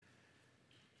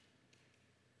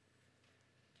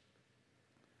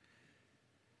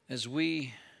As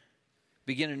we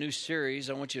begin a new series,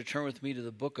 I want you to turn with me to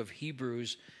the book of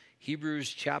Hebrews, Hebrews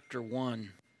chapter 1.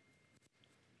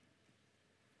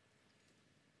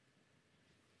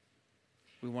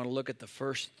 We want to look at the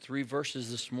first 3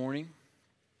 verses this morning.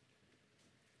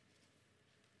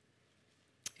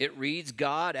 It reads,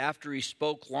 God, after he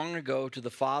spoke long ago to the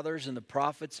fathers and the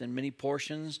prophets in many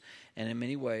portions and in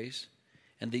many ways,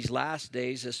 and these last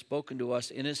days has spoken to us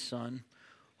in his Son,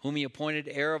 whom he appointed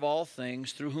heir of all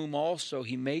things, through whom also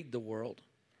he made the world.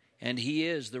 And he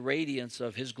is the radiance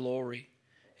of his glory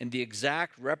and the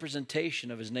exact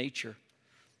representation of his nature,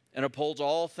 and upholds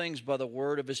all things by the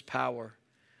word of his power.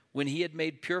 When he had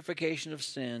made purification of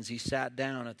sins, he sat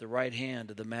down at the right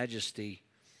hand of the Majesty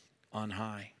on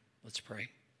high. Let's pray.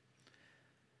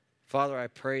 Father, I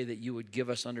pray that you would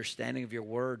give us understanding of your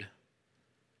word.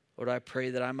 Lord, I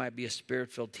pray that I might be a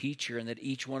spirit-filled teacher and that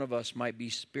each one of us might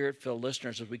be spirit-filled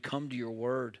listeners as we come to your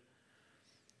word.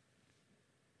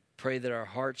 Pray that our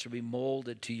hearts will be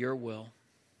molded to your will,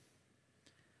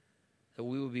 that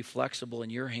we would be flexible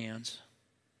in your hands,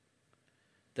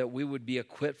 that we would be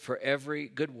equipped for every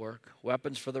good work,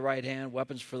 weapons for the right hand,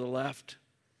 weapons for the left,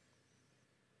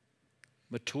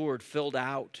 matured, filled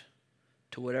out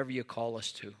to whatever you call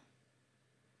us to.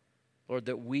 Lord,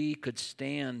 that we could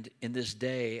stand in this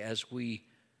day as we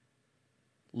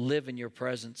live in your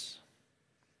presence.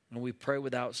 And we pray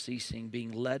without ceasing,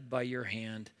 being led by your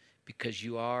hand, because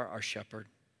you are our shepherd,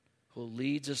 who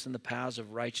leads us in the paths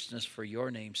of righteousness for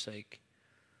your name's sake.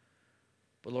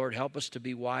 But Lord, help us to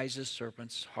be wise as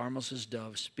serpents, harmless as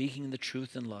doves, speaking the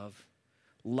truth in love,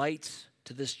 lights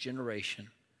to this generation,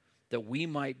 that we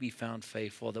might be found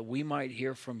faithful, that we might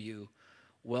hear from you,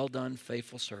 well done,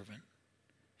 faithful servant.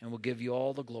 And we'll give you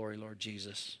all the glory, Lord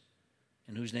Jesus,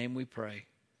 in whose name we pray.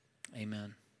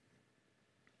 Amen.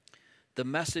 The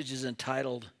message is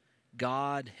entitled,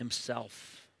 God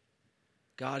Himself.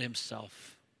 God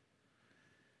Himself.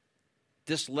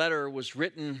 This letter was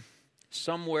written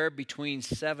somewhere between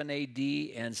 7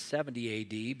 A.D. and 70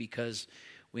 A.D. because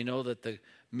we know that the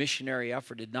missionary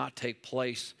effort did not take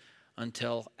place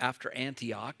until after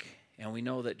Antioch. And we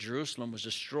know that Jerusalem was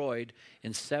destroyed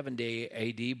in 70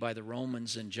 A.D. by the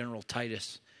Romans, and General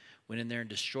Titus went in there and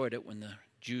destroyed it when the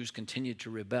Jews continued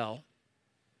to rebel.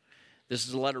 This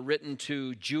is a letter written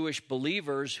to Jewish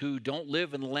believers who don't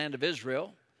live in the land of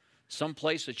Israel.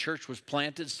 Someplace a church was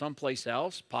planted, someplace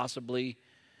else, possibly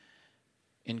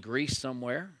in Greece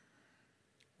somewhere.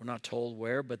 We're not told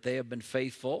where, but they have been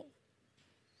faithful.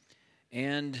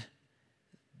 And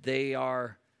they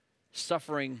are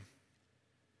suffering,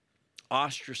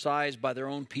 ostracized by their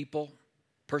own people,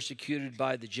 persecuted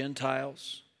by the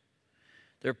Gentiles.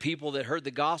 They're people that heard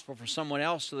the gospel from someone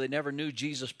else, so they never knew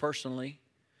Jesus personally,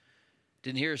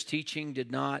 didn't hear his teaching,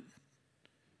 did not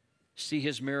see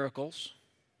his miracles.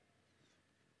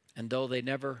 And though they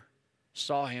never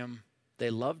saw him, they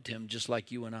loved him just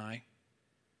like you and I.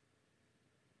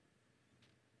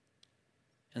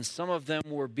 And some of them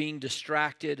were being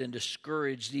distracted and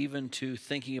discouraged even to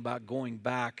thinking about going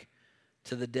back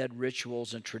to the dead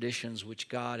rituals and traditions which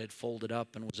God had folded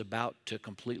up and was about to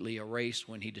completely erase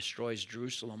when he destroys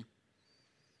Jerusalem.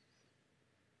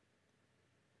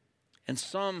 And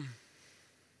some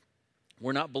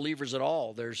were not believers at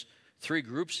all. There's 3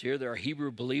 groups here. There are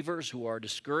Hebrew believers who are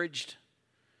discouraged.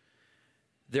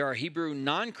 There are Hebrew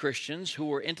non-Christians who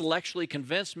were intellectually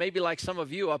convinced, maybe like some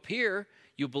of you up here,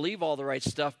 you believe all the right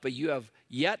stuff, but you have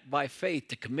yet by faith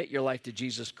to commit your life to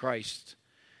Jesus Christ.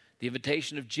 The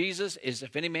invitation of Jesus is,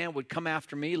 if any man would come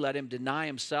after me, let him deny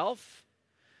himself,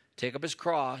 take up his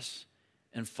cross,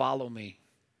 and follow me.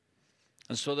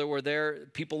 And so there were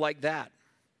people like that.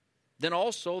 Then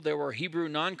also there were Hebrew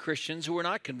non-Christians who were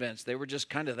not convinced. They were just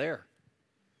kind of there.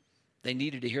 They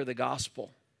needed to hear the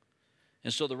gospel.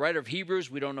 And so the writer of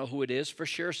Hebrews, we don't know who it is for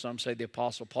sure. Some say the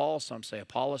Apostle Paul, some say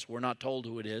Apollos. We're not told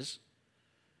who it is.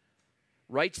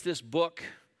 Writes this book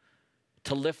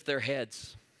to lift their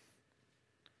heads.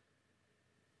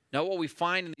 Now, what we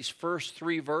find in these first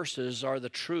 3 verses are the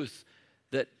truth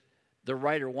that the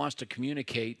writer wants to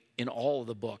communicate in all of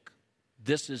the book.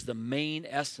 This is the main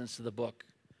essence of the book.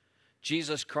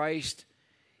 Jesus Christ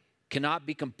cannot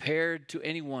be compared to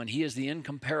anyone. He is the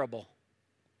incomparable.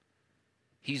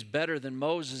 He's better than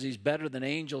Moses. He's better than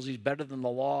angels. He's better than the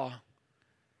law.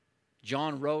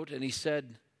 John wrote and he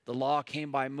said, the law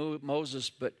came by Moses,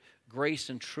 but grace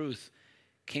and truth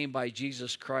came by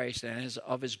Jesus Christ, and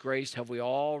of his grace have we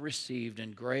all received,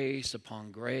 and grace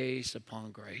upon grace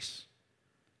upon grace.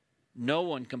 No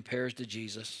one compares to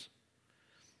Jesus.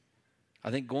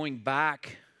 I think going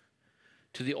back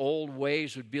to the old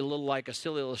ways would be a little like a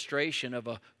silly illustration of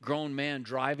a grown man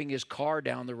driving his car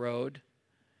down the road,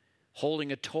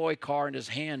 holding a toy car in his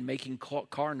hand, making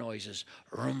car noises.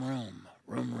 Room, room,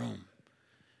 room, room.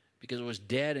 Because it was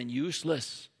dead and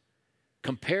useless.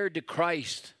 Compared to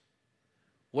Christ,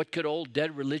 what could old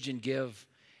dead religion give?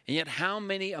 And yet how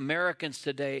many Americans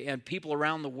today and people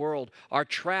around the world are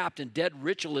trapped in dead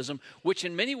ritualism, which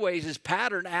in many ways is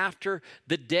patterned after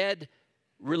the dead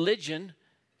religion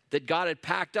that God had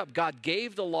packed up. God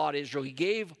gave the law to Israel. He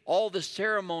gave all the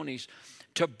ceremonies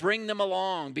to bring them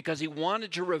along because he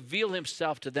wanted to reveal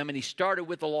himself to them, and he started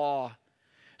with the law.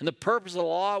 And the purpose of the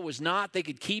law was not they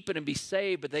could keep it and be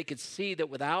saved, but they could see that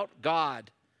without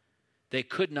God, they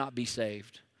could not be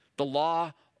saved. The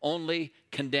law only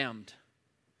condemned.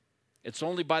 It's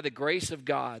only by the grace of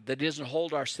God that he doesn't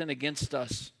hold our sin against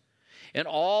us. And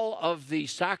all of the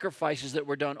sacrifices that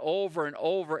were done over and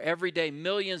over every day,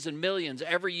 millions and millions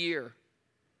every year,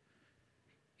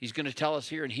 he's going to tell us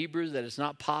here in Hebrews that it's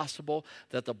not possible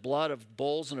that the blood of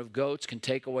bulls and of goats can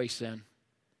take away sin.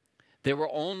 They were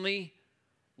only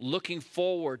looking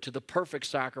forward to the perfect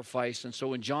sacrifice. And so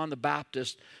when John the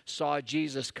Baptist saw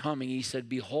Jesus coming, he said,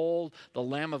 "Behold, the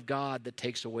Lamb of God that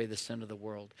takes away the sin of the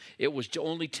world." It was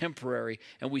only temporary,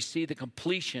 and we see the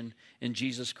completion in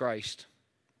Jesus Christ.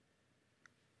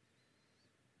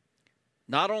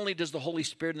 Not only does the Holy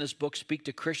Spirit in this book speak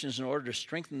to Christians in order to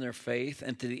strengthen their faith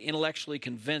and to the intellectually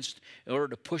convinced in order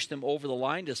to push them over the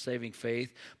line to saving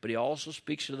faith, but he also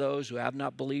speaks to those who have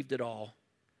not believed at all,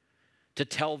 to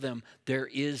tell them there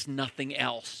is nothing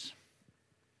else.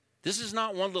 This is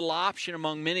not one little option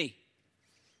among many,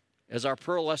 as our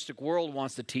pluralistic world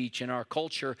wants to teach and our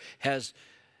culture has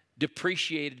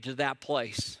depreciated to that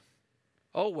place.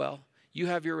 Oh, well, you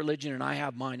have your religion and I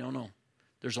have mine. Oh, no.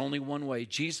 There's only one way.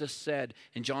 Jesus said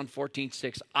in John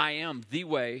 14:6, "I am the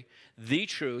way, the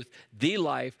truth, the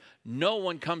life. No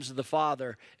one comes to the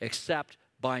Father except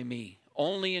by me."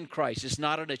 Only in Christ. It's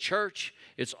not in a church.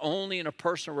 It's only in a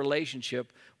personal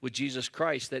relationship with Jesus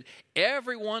Christ that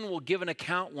everyone will give an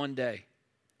account one day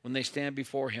when they stand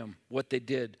before him, what they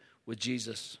did with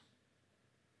Jesus.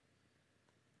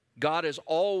 God is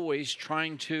always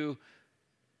trying to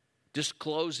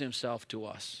disclose himself to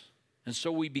us. And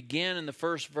so we begin in the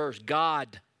first verse,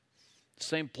 God, the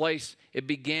same place it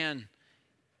began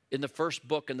in the first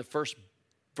book, in the first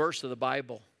verse of the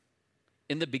Bible.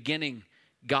 In the beginning,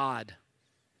 God.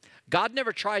 God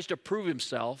never tries to prove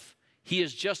himself. He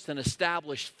is just an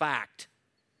established fact.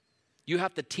 You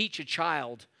have to teach a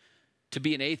child to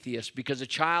be an atheist because a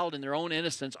child in their own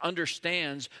innocence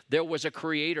understands there was a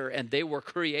creator and they were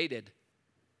created.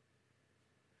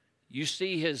 You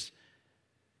see his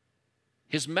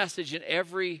message in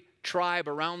every tribe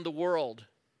around the world.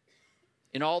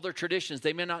 In all their traditions,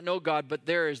 they may not know God, but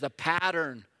there is the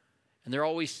pattern, and they're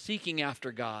always seeking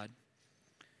after God.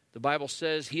 The Bible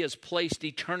says he has placed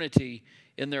eternity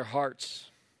in their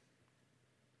hearts.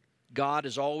 God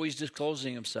is always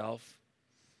disclosing himself.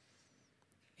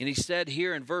 And he said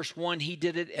here in verse 1, he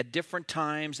did it at different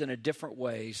times and in different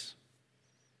ways.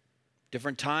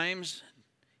 Different times,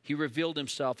 he revealed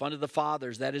himself unto the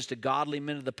fathers, that is to godly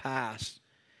men of the past.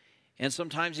 And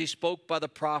sometimes he spoke by the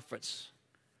prophets.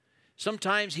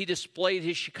 Sometimes he displayed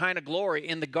his Shekinah glory.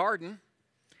 In the garden,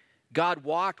 God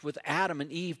walked with Adam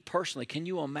and Eve personally. Can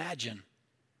you imagine?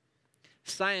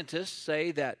 Scientists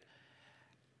say that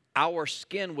our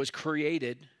skin was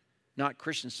created, not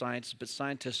Christian science, but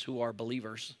scientists who are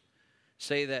believers,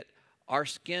 say that our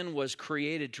skin was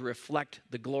created to reflect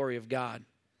the glory of God.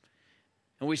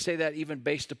 And we say that even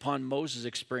based upon Moses'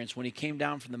 experience. When he came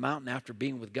down from the mountain after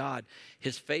being with God,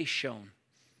 his face shone.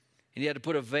 And he had to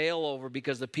put a veil over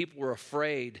because the people were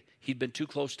afraid he'd been too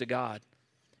close to God.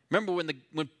 Remember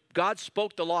when God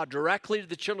spoke the law directly to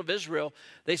the children of Israel,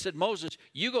 they said, "Moses,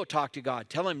 you go talk to God.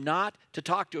 Tell him not to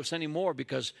talk to us anymore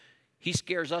because he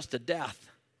scares us to death."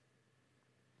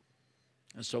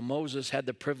 And so Moses had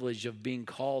the privilege of being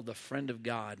called the friend of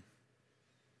God.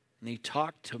 And he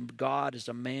talked to God as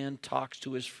a man talks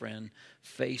to his friend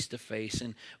face to face.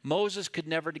 And Moses could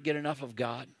never get enough of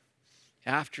God.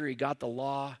 After he got the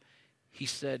law, he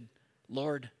said,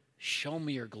 "Lord, show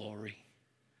me your glory."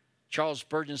 Charles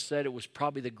Spurgeon said it was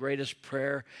probably the greatest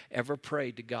prayer ever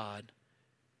prayed to God.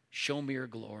 Show me your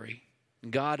glory.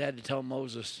 And God had to tell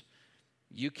Moses,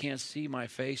 "You can't see my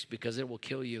face because it will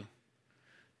kill you."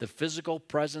 The physical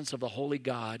presence of the Holy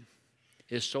God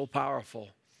is so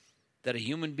powerful that a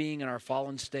human being in our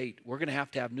fallen state, we're going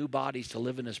to have new bodies to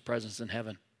live in his presence in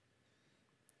heaven.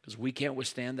 Because we can't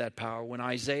withstand that power. When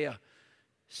Isaiah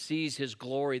sees his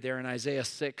glory there in Isaiah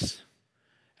 6,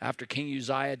 after King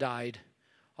Uzziah died,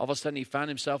 all of a sudden he found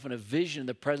himself in a vision in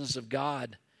the presence of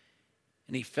God.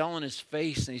 And he fell on his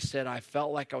face and he said, "I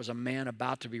felt like I was a man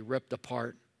about to be ripped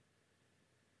apart."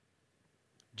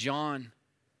 John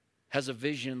has a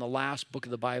vision in the last book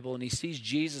of the Bible, and he sees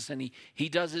Jesus, and he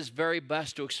does his very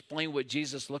best to explain what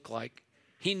Jesus looked like.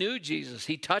 He knew Jesus.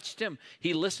 He touched him.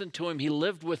 He listened to him. He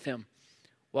lived with him.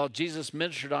 While Jesus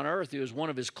ministered on earth, he was one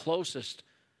of his closest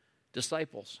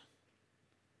disciples.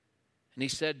 And he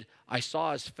said, I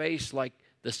saw his face like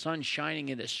the sun shining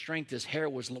in his strength. His hair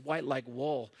was white like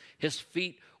wool. His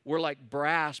feet were like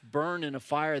brass burned in a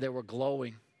fire that were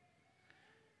glowing.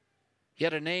 He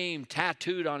had a name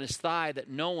tattooed on his thigh that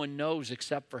no one knows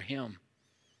except for him.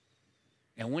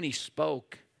 And when he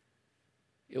spoke,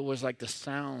 it was like the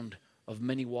sound of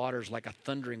many waters, like a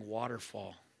thundering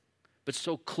waterfall. But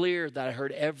so clear that I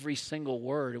heard every single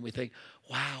word. And we think,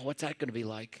 wow, what's that going to be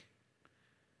like?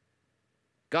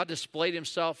 God displayed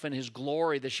himself in his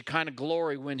glory, the Shekinah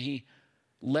glory, when he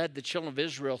led the children of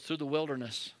Israel through the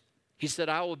wilderness. He said,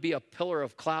 I will be a pillar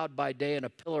of cloud by day and a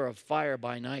pillar of fire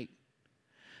by night.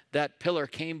 That pillar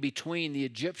came between the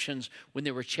Egyptians when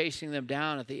they were chasing them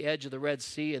down at the edge of the Red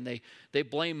Sea, and they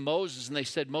blamed Moses, and they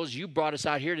said, Moses, you brought us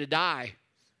out here to die.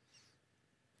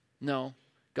 No,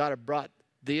 God had brought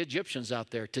the Egyptians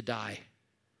out there to die.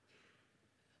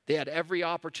 They had every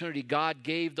opportunity. God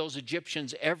gave those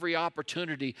Egyptians every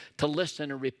opportunity to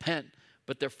listen and repent,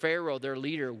 but their Pharaoh, their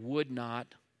leader, would not.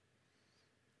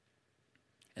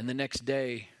 And the next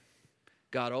day,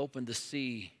 God opened the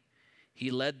sea. He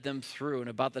led them through, and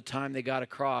about the time they got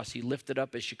across, he lifted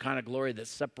up his Shekinah glory that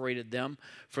separated them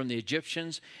from the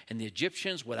Egyptians. And the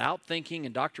Egyptians, without thinking,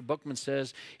 and Dr. Bookman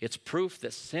says, it's proof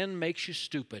that sin makes you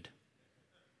stupid.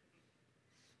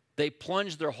 They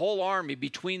plunged their whole army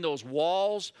between those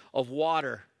walls of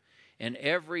water, and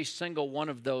every single one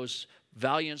of those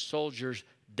valiant soldiers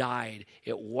died.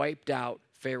 It wiped out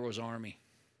Pharaoh's army.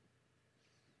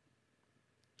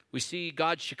 We see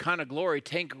God's Shekinah glory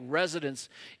take residence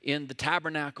in the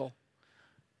tabernacle.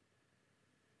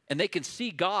 And they can see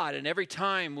God, and every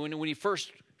time when he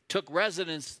first took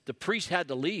residence, the priest had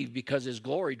to leave because his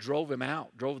glory drove them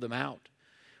out.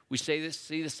 We see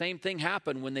the same thing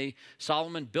happen when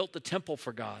Solomon built the temple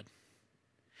for God.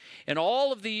 And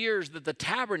all of the years that the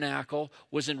tabernacle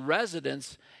was in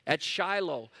residence at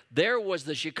Shiloh, there was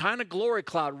the Shekinah glory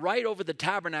cloud right over the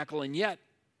tabernacle, and yet,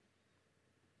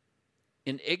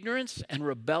 in ignorance and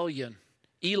rebellion,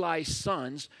 Eli's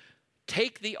sons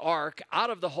take the ark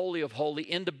out of the Holy of Holies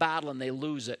into battle, and they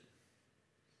lose it.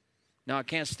 Now, it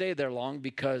can't stay there long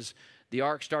because the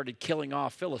ark started killing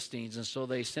off Philistines, and so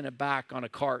they sent it back on a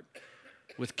cart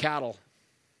with cattle.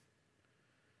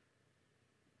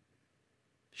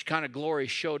 Shekinah glory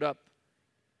showed up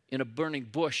in a burning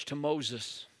bush to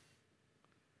Moses.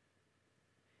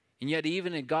 And yet,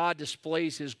 even as God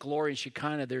displays his glory in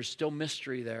Shekinah, there's still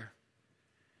mystery there.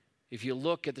 If you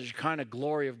look at the Shekinah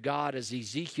glory of God as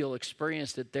Ezekiel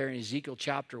experienced it there in Ezekiel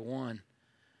chapter 1,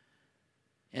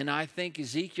 and I think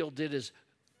Ezekiel did as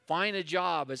fine a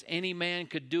job as any man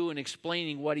could do in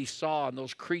explaining what he saw in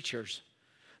those creatures.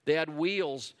 They had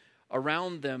wheels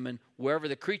around them, and wherever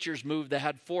the creatures moved, they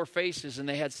had 4 faces, and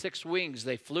they had 6 wings.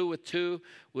 They flew with 2.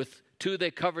 With 2,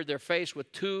 they covered their face.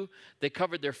 With 2, they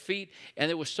covered their feet,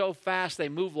 and it was so fast they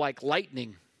moved like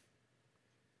lightning.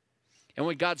 And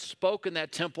when God spoke in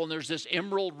that temple, and there's this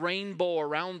emerald rainbow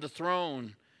around the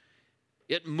throne,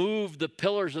 it moved the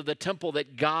pillars of the temple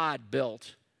that God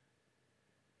built.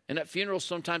 And at funerals,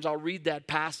 sometimes I'll read that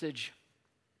passage,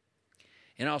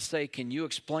 and I'll say, can you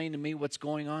explain to me what's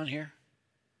going on here?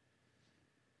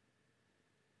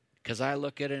 Because I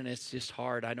look at it, and it's just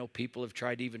hard. I know people have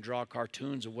tried to even draw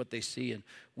cartoons of what they see, and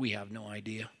we have no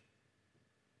idea.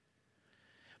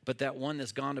 But that one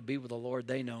that's gone to be with the Lord,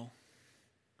 they know.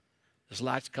 This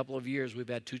last couple of years, we've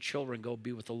had 2 children go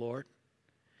be with the Lord.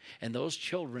 And those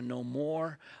children know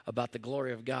more about the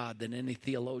glory of God than any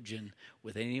theologian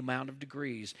with any amount of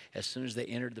degrees as soon as they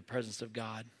entered the presence of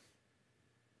God.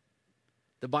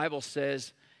 The Bible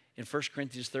says in 1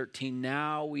 Corinthians 13,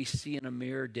 now we see in a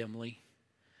mirror dimly,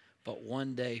 but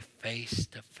one day face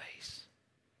to face.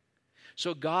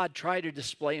 So God tried to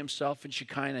display himself in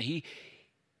Shekinah. He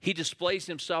displays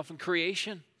himself in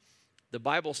creation. The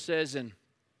Bible says in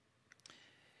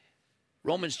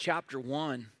Romans chapter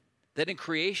 1, that in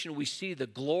creation we see the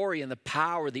glory and the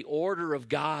power, the order of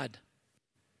God.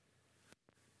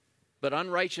 But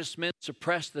unrighteous men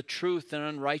suppress the truth in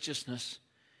unrighteousness,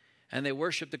 and they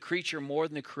worship the creature more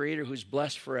than the Creator who's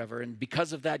blessed forever. And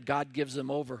because of that, God gives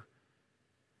them over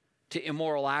to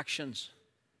immoral actions,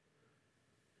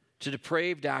 to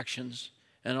depraved actions,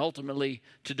 and ultimately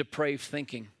to depraved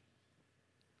thinking.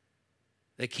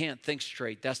 They can't think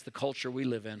straight. That's the culture we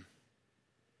live in.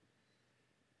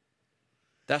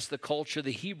 That's the culture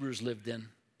the Hebrews lived in.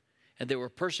 And they were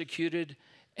persecuted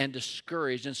and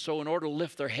discouraged. And so in order to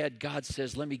lift their head, God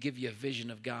says, let me give you a vision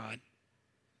of God.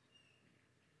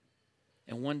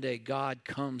 And one day God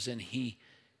comes and he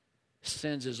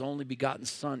sends his only begotten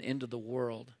Son into the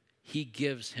world. He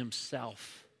gives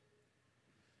himself.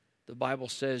 The Bible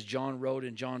says, John wrote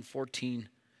in John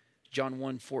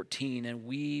 1:14, and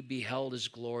we beheld his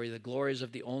glory. The glories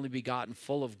of the only begotten,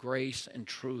 full of grace and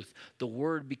truth. The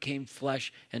Word became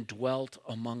flesh and dwelt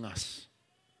among us.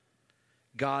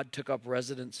 God took up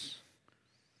residence.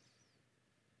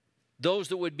 Those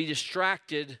that would be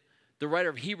distracted, the writer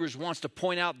of Hebrews wants to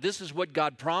point out this is what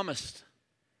God promised.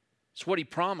 It's what he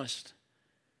promised.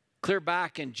 Clear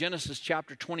back in Genesis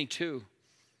chapter 22,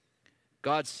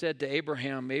 God said to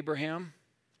Abraham, Abraham,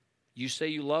 you say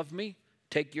you love me?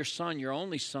 Take your son, your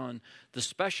only son, the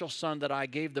special son that I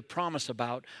gave the promise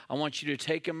about. I want you to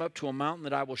take him up to a mountain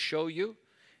that I will show you,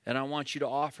 and I want you to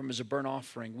offer him as a burnt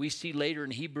offering. We see later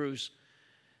in Hebrews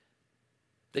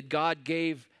that God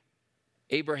gave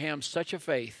Abraham such a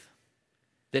faith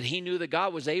that he knew that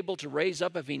God was able to raise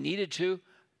up, if he needed to,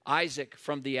 Isaac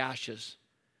from the ashes.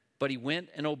 But he went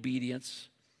in obedience.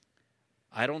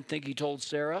 I don't think he told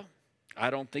Sarah. I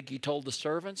don't think he told the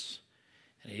servants.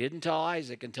 And he didn't tell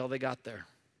Isaac until they got there.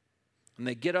 And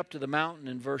they get up to the mountain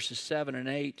in verses 7 and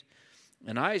 8.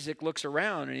 And Isaac looks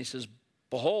around and he says,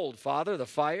 behold, Father, the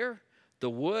fire, the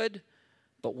wood,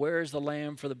 but where is the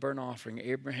lamb for the burnt offering?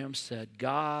 Abraham said,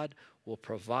 God will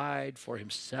provide for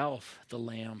himself the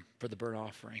lamb for the burnt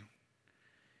offering.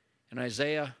 In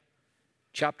Isaiah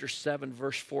chapter 7,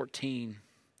 verse 14,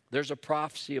 there's a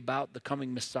prophecy about the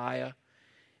coming Messiah.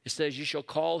 It says, you shall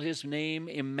call his name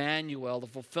Emmanuel. The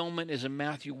fulfillment is in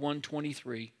Matthew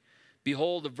 1:23.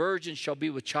 Behold, the virgin shall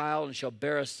be with child and shall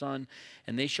bear a son,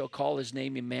 and they shall call his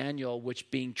name Emmanuel,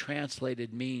 which being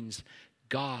translated means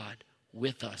God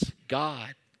with us.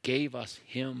 God gave us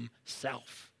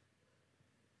himself.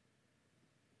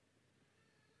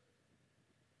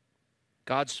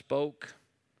 God spoke.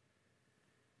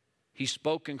 He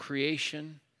spoke in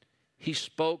creation. He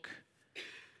spoke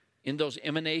in those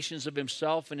emanations of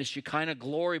himself in his Shekinah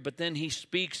glory, but then he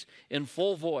speaks in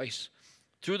full voice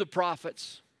through the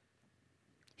prophets.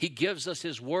 He gives us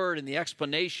his word and the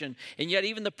explanation, and yet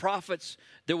even the prophets,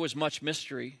 there was much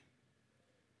mystery.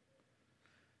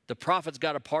 The prophets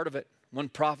got a part of it. One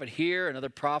prophet here, another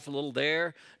prophet a little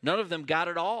there. None of them got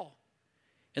it all.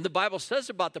 And the Bible says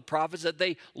about the prophets that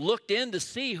they looked in to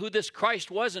see who this Christ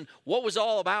was and what was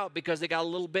all about, because they got a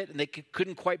little bit and they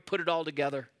couldn't quite put it all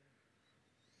together.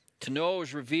 To Noah it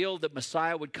was revealed that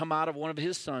Messiah would come out of one of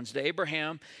his sons. To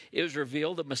Abraham it was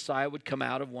revealed that Messiah would come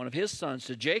out of one of his sons.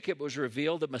 To Jacob it was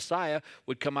revealed that Messiah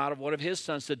would come out of one of his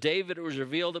sons. To David it was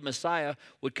revealed that Messiah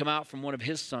would come out from one of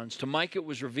his sons. To Micah it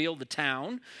was revealed the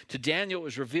town. To Daniel it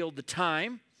was revealed the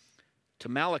time. To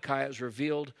Malachi it was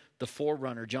revealed the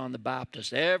forerunner, John the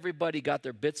Baptist. Everybody got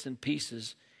their bits and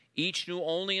pieces. Each knew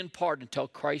only in part until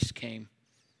Christ came.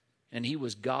 And he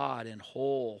was God and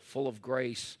whole, full of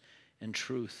grace and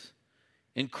truth.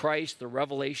 In Christ, the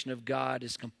revelation of God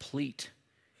is complete.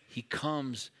 He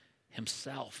comes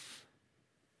himself.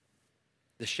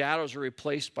 The shadows are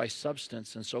replaced by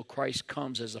substance, and so Christ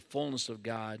comes as the fullness of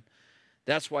God.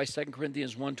 That's why 2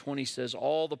 Corinthians 1:20 says,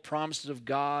 all the promises of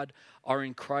God are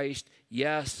in Christ,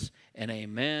 yes and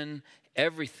amen.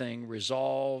 Everything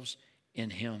resolves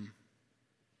in him.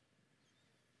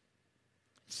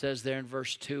 It says there in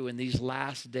verse 2, in these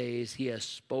last days he has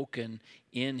spoken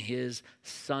in his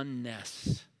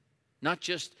sonness. Not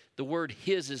just the word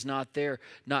his is not there,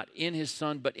 not in his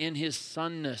son, but in his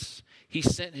sonness. He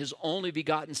sent his only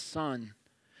begotten son.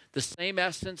 The same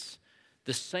essence,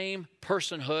 the same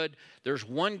personhood. There's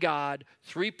one God,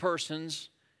 three persons.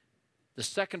 The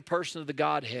second person of the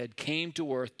Godhead came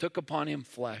to earth, took upon him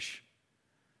flesh.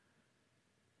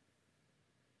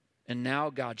 And now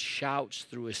God shouts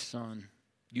through his son.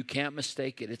 You can't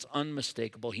mistake it. It's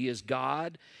unmistakable. He is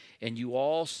God, and you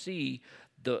all see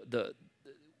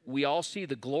we all see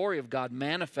the glory of God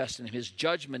manifest in him. His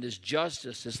judgment, his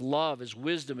justice, his love, his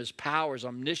wisdom, his power, his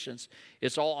omniscience.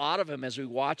 It's all out of him as we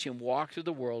watch him walk through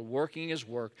the world, working his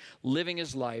work, living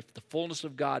his life. The fullness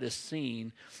of God is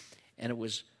seen, and it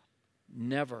was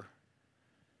never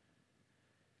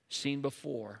seen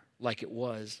before like it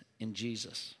was in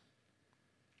Jesus.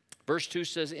 Verse 2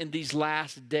 says, in these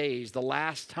last days, the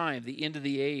last time, the end of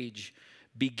the age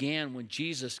began when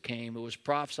Jesus came. It was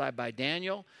prophesied by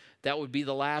Daniel. That would be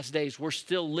the last days. We're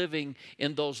still living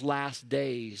in those last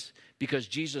days because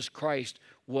Jesus Christ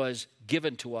was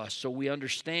given to us. So we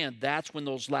understand that's when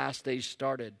those last days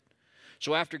started.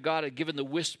 So after God had given the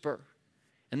whisper,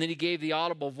 and then he gave the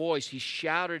audible voice, he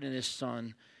shouted in his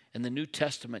son, And the New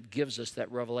Testament gives us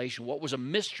that revelation. What was a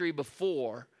mystery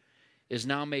before is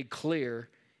now made clear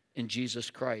in Jesus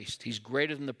Christ. He's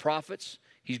greater than the prophets.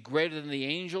 He's greater than the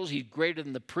angels. He's greater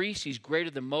than the priests. He's greater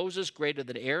than Moses, greater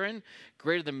than Aaron,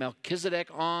 greater than Melchizedek,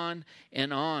 on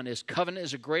and on. His covenant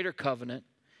is a greater covenant.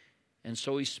 And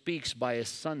so he speaks by his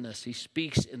sonness. He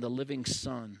speaks in the living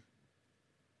Son.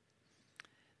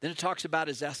 Then it talks about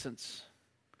his essence.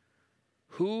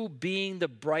 Who being the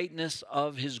brightness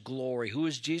of his glory. Who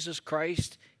is Jesus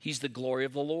Christ? He's the glory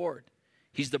of the Lord.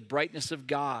 He's the brightness of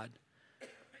God.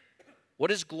 What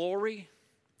is glory?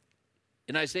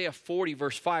 In Isaiah 40,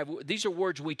 verse 5, these are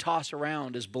words we toss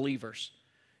around as believers.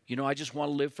 You know, I just want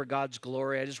to live for God's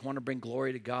glory. I just want to bring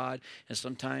glory to God. And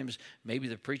sometimes maybe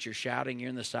the preacher's shouting, you're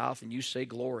in the South, and you say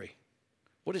glory.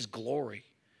 What is glory?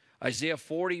 Isaiah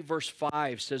 40, verse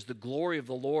 5 says, the glory of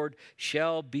the Lord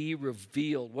shall be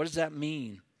revealed. What does that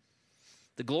mean?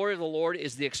 The glory of the Lord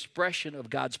is the expression of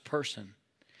God's person.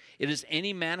 It is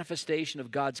any manifestation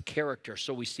of God's character.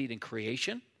 So we see it in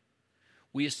creation.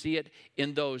 We see it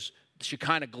in those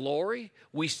Shekinah glory.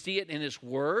 We see it in his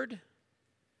word.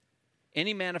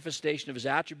 Any manifestation of his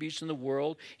attributes in the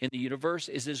world, in the universe,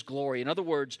 is his glory. In other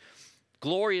words,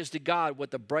 glory is to God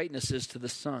what the brightness is to the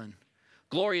sun.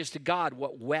 Glory is to God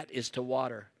what wet is to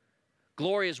water.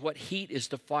 Glory is what heat is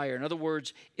to fire. In other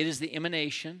words, it is the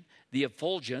emanation, the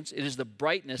effulgence, it is the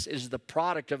brightness, it is the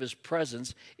product of his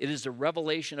presence, it is the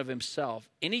revelation of himself.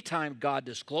 Anytime God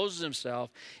discloses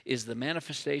himself is the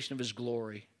manifestation of his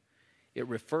glory. It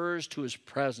refers to his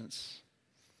presence.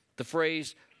 The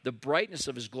phrase, the brightness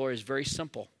of his glory, is very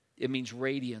simple. It means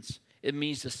radiance. It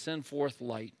means to send forth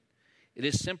light. It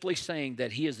is simply saying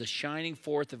that he is the shining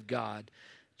forth of God.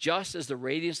 Just as the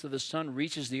radiance of the sun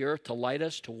reaches the earth to light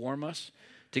us, to warm us,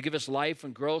 to give us life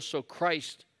and growth, so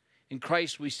in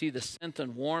Christ we see the scent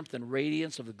and warmth and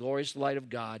radiance of the glorious light of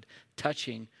God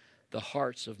touching the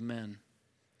hearts of men.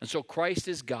 And so Christ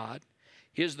is God.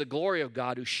 He is the glory of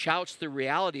God who shouts the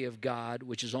reality of God,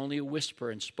 which is only a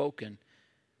whisper spoken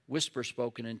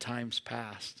in times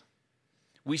past.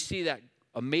 We see that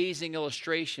amazing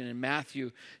illustration in Matthew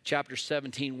chapter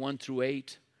 17, 1 through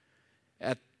 8.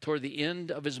 Toward the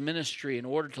end of his ministry, in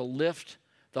order to lift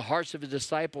the hearts of his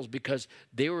disciples, because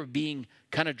they were being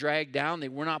kind of dragged down. They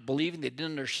were not believing. They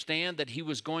didn't understand that he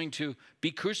was going to be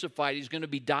crucified. He's going to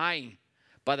be dying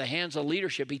by the hands of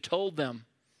leadership. He told them.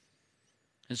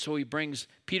 And so he brings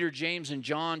Peter, James, and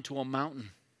John to a mountain.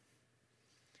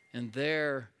 And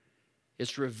there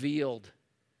it's revealed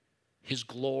his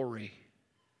glory.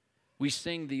 We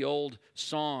sing the old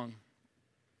song,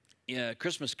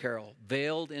 Christmas carol,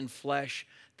 veiled in flesh,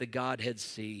 the Godhead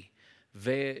see.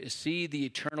 See the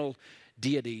eternal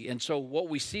deity. And so what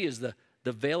we see is the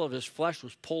veil of his flesh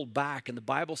was pulled back. And the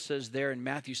Bible says there in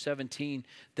Matthew 17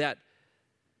 that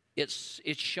it's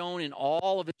shown in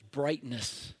all of its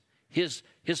brightness. His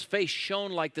face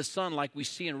shone like the sun, like we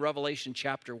see in Revelation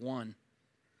chapter 1.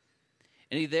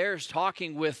 And he there is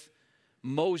talking with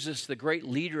Moses, the great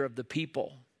leader of the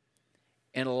people,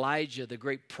 and Elijah, the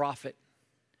great prophet.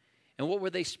 And what were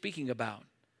they speaking about?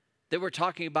 They were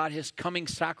talking about his coming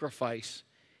sacrifice,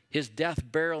 his death,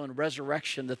 burial, and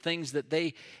resurrection, the things that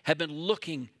they had been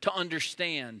looking to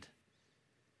understand.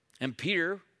 And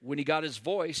Peter, when he got his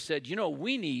voice, said, what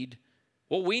we need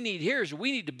here is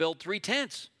we need to build 3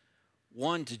 tents.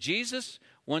 One to Jesus,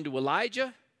 one to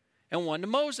Elijah, and one to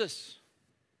Moses.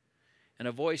 And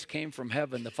a voice came from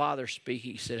heaven, the Father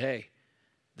speaking. He said, hey,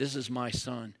 this is my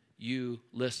son. You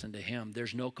listen to him.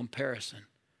 There's no comparison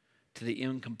to the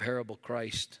incomparable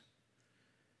Christ.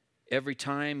 Every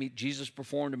time Jesus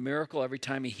performed a miracle, every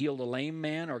time he healed a lame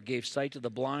man or gave sight to the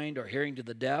blind or hearing to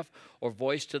the deaf or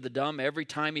voice to the dumb, every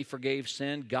time he forgave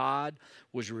sin, God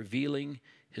was revealing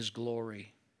his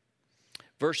glory.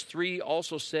 Verse 3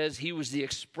 also says he was the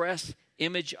express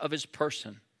image of his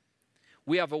person.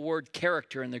 We have a word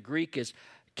character in the Greek is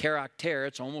charakter.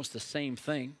 It's almost the same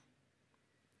thing.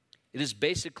 It is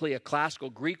basically a classical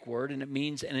Greek word, and it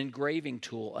means an engraving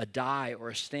tool, a die or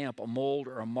a stamp, a mold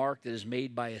or a mark that is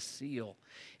made by a seal.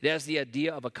 It has the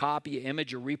idea of a copy,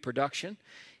 image, or reproduction.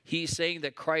 He's saying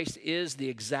that Christ is the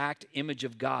exact image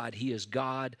of God. He is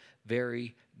God,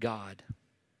 very God.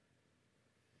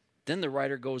 Then the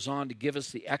writer goes on to give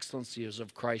us the excellencies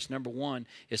of Christ. Number 1,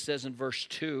 it says in verse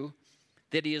 2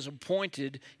 that he has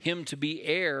appointed him to be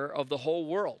heir of the whole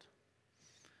world.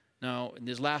 Now, in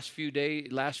these last few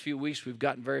weeks, we've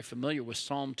gotten very familiar with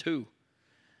Psalm 2.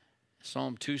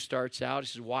 Psalm 2 starts out, it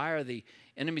says, why are the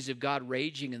enemies of God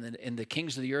raging and the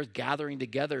kings of the earth gathering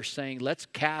together, saying, let's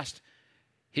cast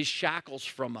his shackles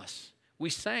from us. We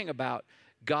sang about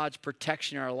God's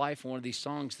protection in our life in one of these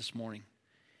songs this morning.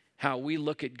 how we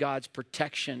look at God's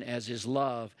protection as his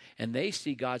love, and they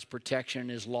see God's protection and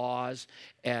his laws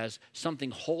as something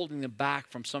holding them back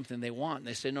from something they want. And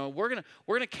they say, no, we're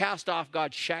gonna cast off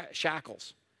God's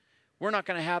shackles. We're not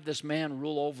going to have this man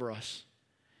rule over us.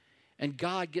 And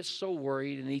God gets so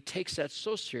worried, and he takes that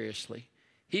so seriously.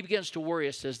 He begins to worry,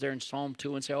 it says there in Psalm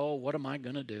 2, and say, oh, what am I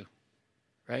going to do?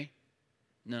 Right?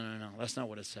 No. That's not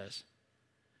what it says.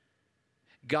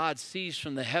 God sees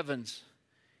from the heavens,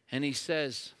 and he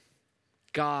says,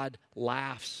 God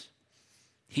laughs.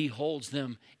 He holds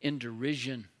them in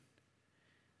derision.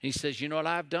 He says, you know what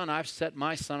I've done? I've set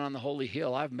my son on the holy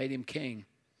hill. I've made him king.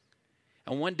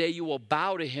 And one day you will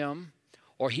bow to him,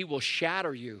 or he will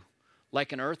shatter you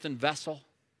like an earthen vessel.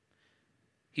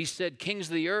 He said, kings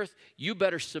of the earth, you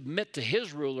better submit to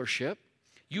his rulership.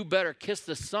 You better kiss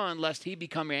the Son, lest he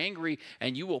become angry,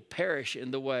 and you will perish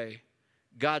in the way.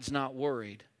 God's not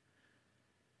worried.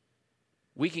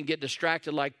 We can get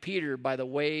distracted like Peter by the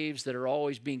waves that are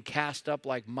always being cast up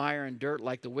like mire and dirt,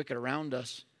 like the wicked around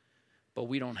us. But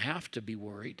we don't have to be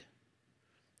worried.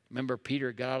 Remember,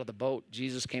 Peter got out of the boat.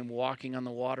 Jesus came walking on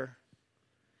the water.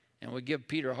 And we give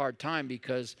Peter a hard time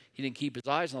because he didn't keep his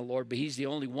eyes on the Lord, but he's the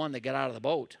only one that got out of the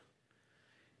boat.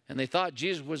 And they thought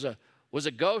Jesus was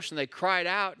a ghost, and they cried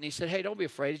out, and he said, hey, don't be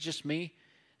afraid, it's just me.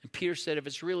 And Peter said, if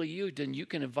it's really you, then you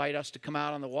can invite us to come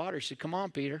out on the water. He said, come on,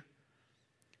 Peter.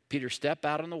 Peter stepped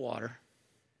out on the water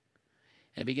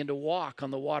and began to walk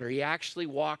on the water. He actually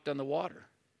walked on the water.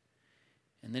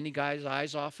 And then he got his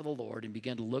eyes off of the Lord and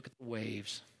began to look at the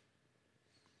waves.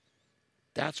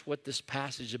 That's what this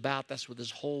passage is about. That's what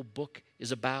this whole book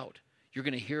is about. You're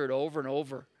going to hear it over and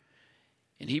over.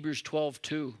 In Hebrews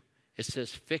 12:2, it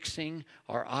says, fixing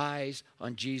our eyes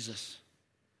on Jesus.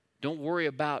 Don't worry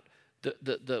about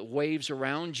the waves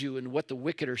around you and what the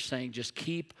wicked are saying. Just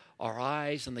keep our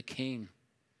eyes on the King.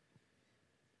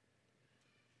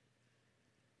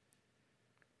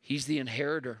 He's the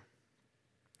inheritor.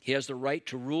 He has the right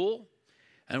to rule.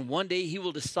 And one day he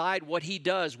will decide what he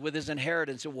does with his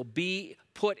inheritance. It will be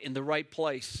put in the right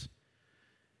place.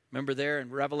 Remember there in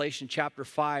Revelation chapter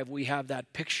 5, we have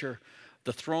that picture,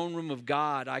 the throne room of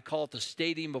God. I call it the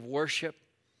stadium of worship.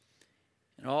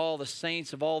 And all the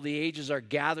saints of all the ages are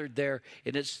gathered there.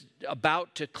 And it's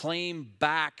about to claim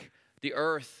back the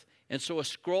earth. And so a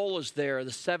scroll is there,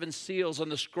 the 7 seals on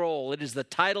the scroll. It is the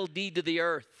title deed to the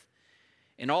earth.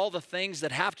 And all the things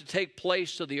that have to take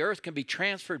place so the earth can be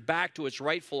transferred back to its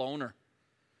rightful owner.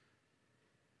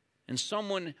 And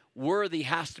someone worthy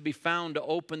has to be found to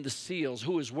open the seals.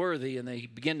 Who is worthy? And they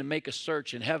begin to make a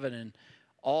search in heaven and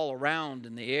all around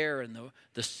in the air and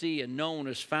the sea, and no one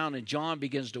is found. And John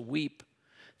begins to weep,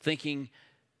 thinking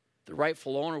the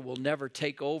rightful owner will never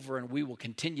take over, and we will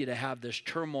continue to have this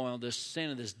turmoil, this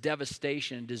sin, and this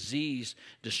devastation, disease,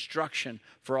 destruction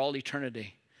for all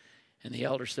eternity. And the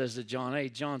elder says to John, hey,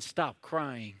 John, stop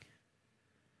crying.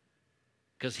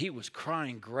 Because he was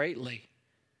crying greatly.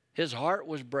 His heart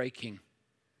was breaking.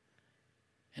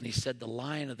 And he said, the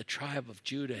Lion of the tribe of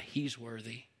Judah, he's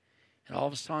worthy. And all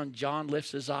of a sudden, John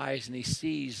lifts his eyes and he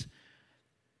sees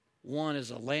one as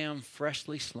a lamb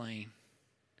freshly slain.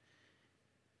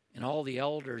 And all the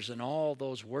elders and all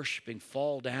those worshiping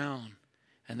fall down.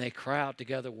 And they cry out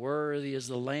together, worthy is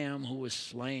the Lamb who was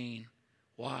slain.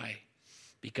 Why?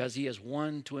 Because he has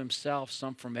won to himself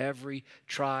some from every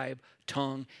tribe,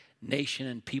 tongue, nation,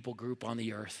 and people group on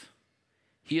the earth.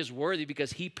 He is worthy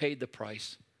because he paid the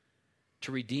price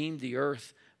to redeem the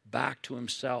earth back to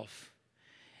himself.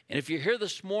 And if you're here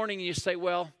this morning and you say,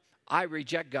 well, I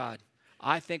reject God,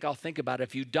 I think I'll think about it.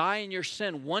 If you die in your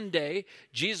sin, one day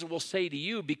Jesus will say to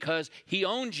you, because he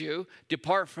owns you,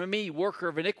 depart from me, worker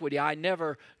of iniquity, I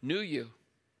never knew you.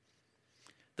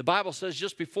 The Bible says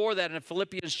just before that in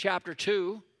Philippians chapter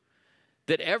 2,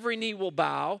 that every knee will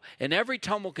bow and every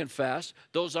tongue will confess,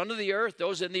 those under the earth,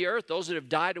 those in the earth, those that have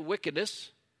died of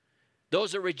wickedness,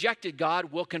 those that rejected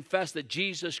God will confess that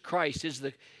Jesus Christ is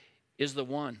the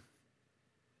one.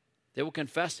 They will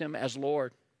confess him as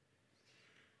Lord.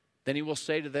 Then he will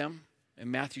say to them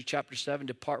in Matthew chapter 7,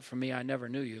 depart from me, I never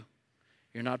knew you.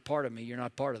 You're not part of me. You're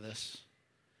not part of this.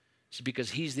 It's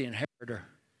because he's the inheritor.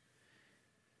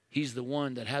 He's the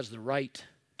one that has the right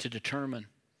to determine.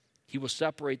 He will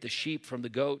separate the sheep from the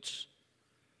goats.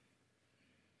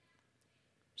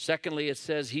 Secondly, it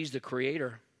says he's the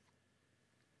creator,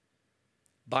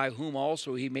 by whom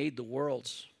also he made the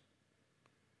worlds.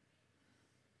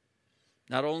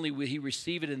 Not only will he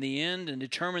receive it in the end and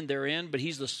determine their end, but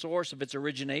he's the source of its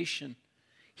origination.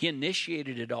 He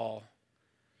initiated it all.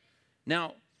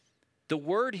 Now, the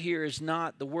word here is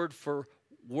not the word for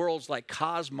worlds like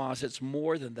cosmos. It's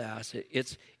more than that.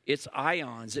 It's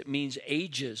ions. It means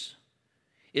ages.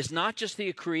 It's not just that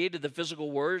he created the physical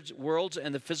worlds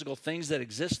and the physical things that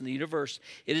exist in the universe.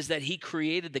 It is that he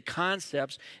created the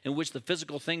concepts in which the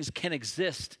physical things can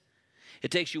exist. It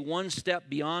takes you one step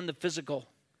beyond the physical.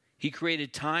 He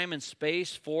created time and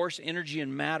space, force, energy,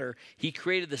 and matter. He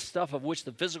created the stuff of which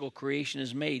the physical creation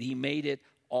is made. He made it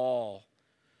all.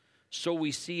 So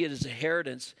we see it as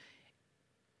inheritance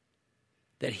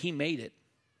that he made it.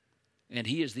 And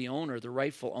he is the owner, the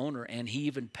rightful owner, and he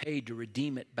even paid to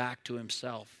redeem it back to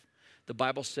himself. The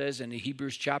Bible says in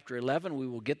Hebrews chapter 11, we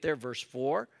will get there, verse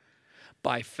 4,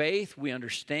 by faith we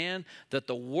understand that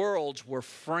the worlds were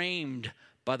framed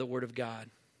by the word of God.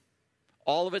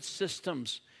 All of its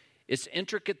systems, its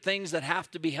intricate things that have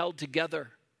to be held together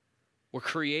were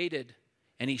created,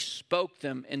 and he spoke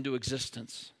them into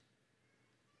existence.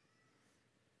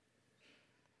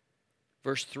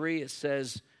 Verse 3, it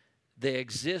says, they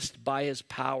exist by his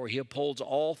power. He upholds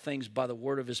all things by the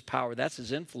word of his power. That's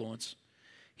his influence.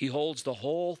 He holds the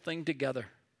whole thing together.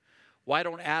 Why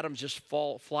don't atoms just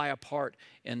fly apart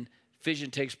and fission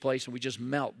takes place and we just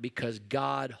melt? Because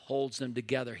God holds them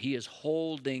together. He is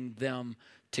holding them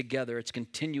together. It's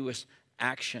continuous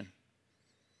action.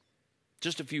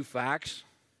 Just a few facts.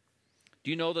 Do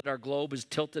you know that our globe is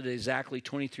tilted at exactly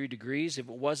 23 degrees? If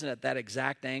it wasn't at that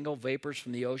exact angle, vapors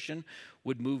from the ocean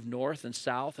would move north and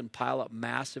south and pile up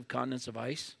massive continents of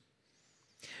ice?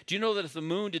 Do you know that if the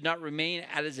moon did not remain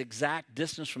at its exact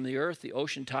distance from the earth, the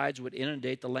ocean tides would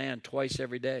inundate the land twice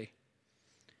every day?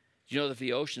 Do you know that if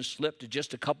the ocean slipped to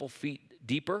just a couple feet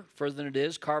deeper, further than it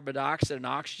is, carbon dioxide and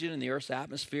oxygen in the earth's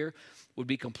atmosphere would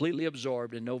be completely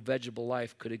absorbed and no vegetable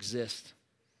life could exist?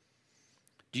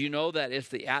 Do you know that if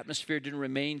the atmosphere didn't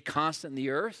remain constant in the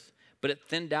earth, but it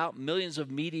thinned out, millions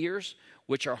of meteors,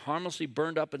 which are harmlessly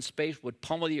burned up in space, would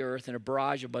pummel the earth in a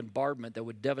barrage of bombardment that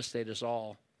would devastate us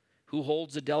all? Who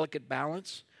holds the delicate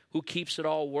balance? Who keeps it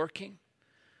all working?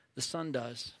 The sun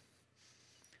does.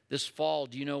 This fall,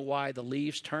 do you know why the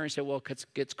leaves turn? You say, well, it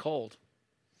gets cold.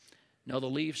 No, the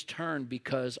leaves turn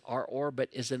because our orbit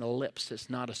is an ellipse. It's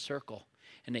not a circle.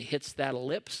 And it hits that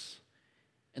ellipse,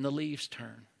 and the leaves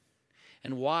turn.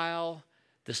 And while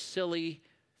the silly,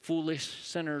 foolish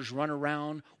sinners run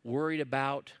around worried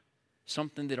about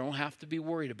something they don't have to be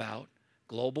worried about,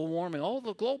 global warming. Oh,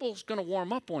 the global's going to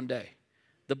warm up one day.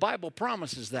 The Bible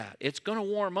promises that. It's going to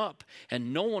warm up,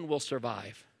 and no one will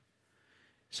survive.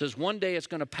 It says one day it's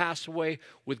going to pass away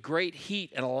with great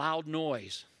heat and a loud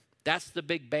noise. That's the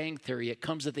Big Bang Theory. It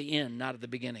comes at the end, not at the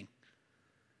beginning.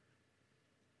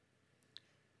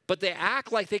 But they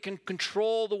act like they can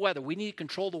control the weather. We need to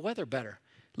control the weather better.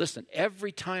 Listen,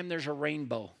 every time there's a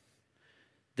rainbow,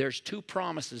 there's two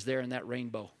promises there in that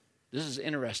rainbow. This is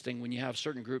interesting when you have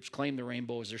certain groups claim the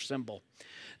rainbow as their symbol.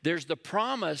 There's the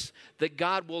promise that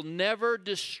God will never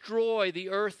destroy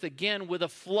the earth again with a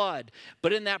flood.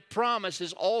 But in that promise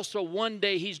is also one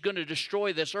day he's going to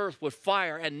destroy this earth with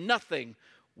fire, and nothing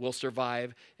will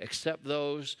survive except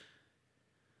those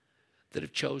that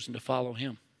have chosen to follow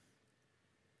him.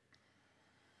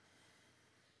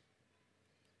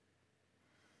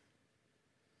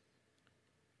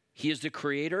 He is the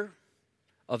creator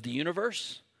of the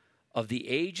universe, of the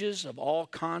ages, of all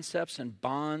concepts and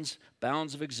bounds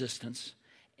of existence.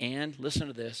 And listen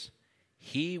to this,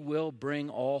 he will bring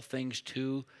all things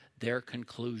to their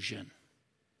conclusion.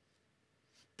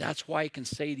 That's why he can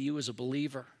say to you as a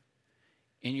believer,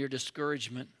 in your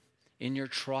discouragement, in your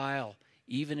trial,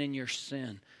 even in your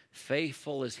sin,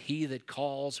 faithful is he that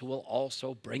calls who will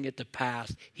also bring it to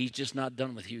pass. He's just not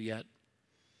done with you yet.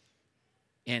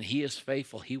 And he is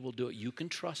faithful. He will do it. You can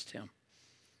trust him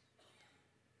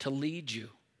to lead you.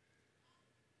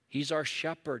 He's our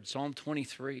shepherd, Psalm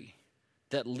 23,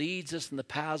 that leads us in the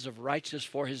paths of righteousness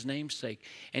for his name's sake.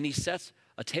 And he sets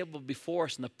a table before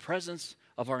us in the presence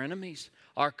of our enemies.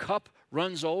 Our cup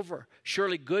runs over.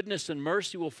 Surely goodness and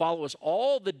mercy will follow us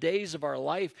all the days of our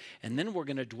life. And then we're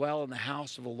going to dwell in the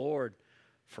house of the Lord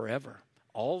forever.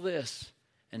 All this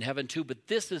in heaven too. But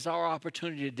this is our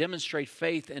opportunity to demonstrate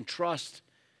faith and trust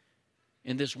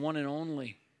in this one and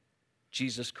only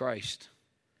Jesus Christ.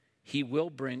 He will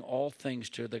bring all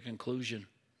things to the conclusion.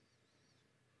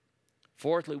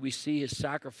 Fourthly, we see his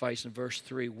sacrifice in verse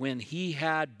 3. When he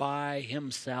had by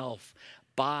himself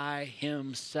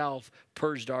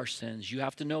purged our sins. You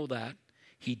have to know that.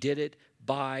 He did it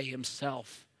by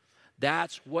himself.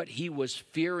 That's what he was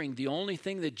fearing. The only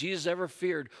thing that Jesus ever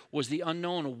feared was the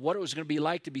unknown of what it was going to be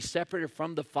like to be separated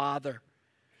from the Father.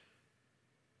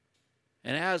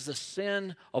 And as the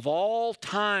sin of all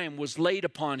time was laid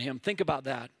upon him, think about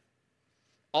that.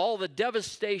 All the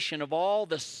devastation of all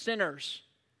the sinners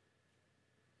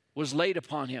was laid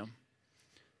upon him.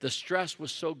 The stress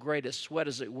was so great, it sweat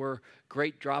as it were,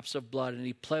 great drops of blood. And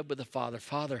he pled with the Father,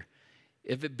 Father,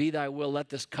 if it be thy will, let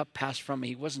this cup pass from me.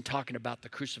 He wasn't talking about the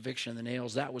crucifixion and the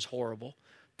nails. That was horrible.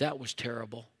 That was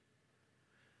terrible.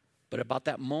 But about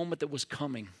that moment that was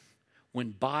coming,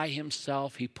 when by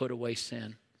himself he put away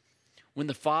sin. When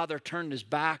the Father turned his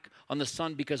back on the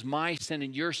Son because my sin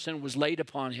and your sin was laid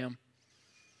upon him.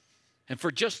 And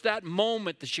for just that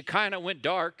moment, the Shekinah went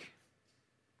dark.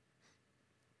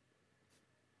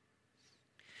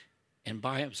 And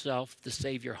by himself, the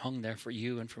Savior hung there for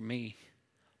you and for me.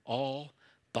 All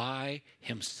by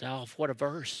himself. What a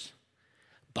verse.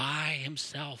 By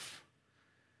himself.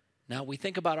 Now, we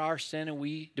think about our sin and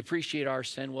we depreciate our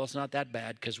sin. Well, it's not that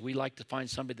bad because we like to find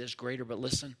somebody that's greater. But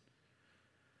listen,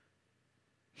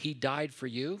 he died for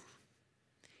you.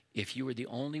 If you were the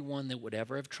only one that would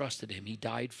ever have trusted him, he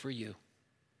died for you.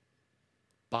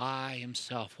 By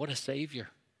himself. What a Savior.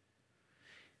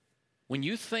 When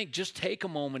you think, just take a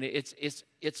moment,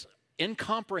 it's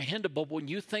incomprehensible when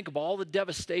you think of all the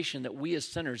devastation that we as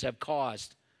sinners have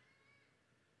caused.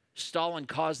 Stalin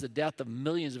caused the death of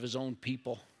millions of his own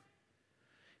people.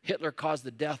 Hitler caused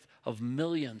the death of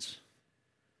millions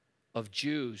of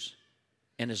Jews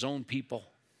and his own people.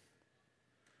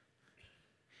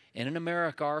 And in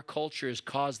America, our culture has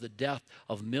caused the death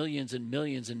of millions and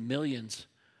millions and millions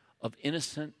of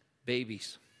innocent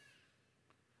babies.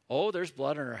 Oh, there's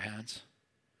blood on our hands.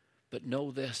 But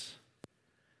know this.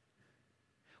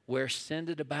 Where sin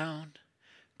did abound,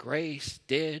 grace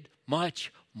did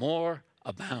much more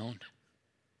abound.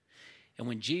 And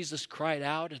when Jesus cried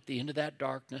out at the end of that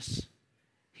darkness,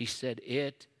 he said,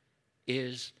 it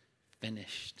is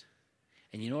finished.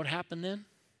 And you know what happened then?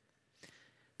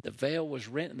 The veil was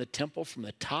rent in the temple from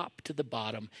the top to the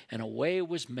bottom, and a way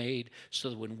was made so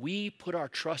that when we put our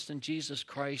trust in Jesus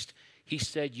Christ, he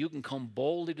said, you can come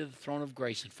boldly to the throne of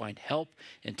grace and find help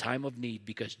in time of need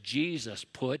because Jesus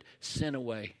put sin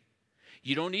away.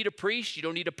 You don't need a priest. You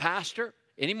don't need a pastor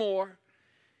anymore.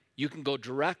 You can go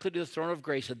directly to the throne of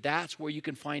grace, and that's where you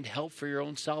can find help for your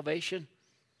own salvation.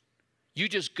 You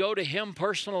just go to him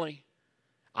personally.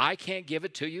 I can't give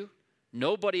it to you.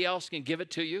 Nobody else can give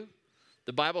it to you.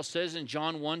 The Bible says in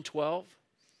John 1:12,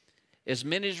 as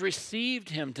many as received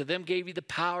him, to them gave he the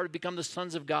power to become the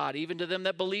sons of God, even to them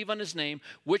that believe on his name,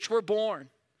 which were born,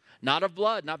 not of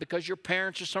blood, not because your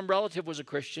parents or some relative was a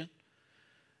Christian,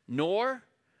 nor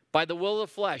by the will of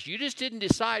the flesh. You just didn't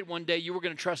decide one day you were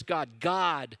going to trust God.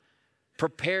 God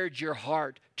prepared your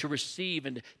heart to receive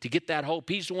and to get that hope.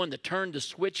 He's the one that turned the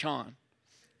switch on.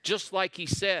 Just like he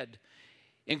said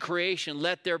in creation,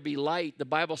 let there be light. The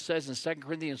Bible says in 2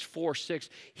 Corinthians 4:6,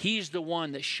 he's the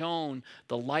one that shone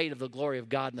the light of the glory of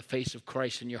God in the face of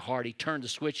Christ in your heart. He turned the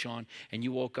switch on and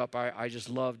you woke up. I just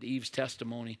loved Eve's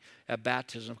testimony at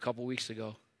baptism a couple weeks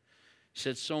ago. She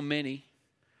said so many,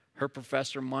 her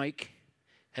professor Mike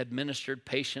had ministered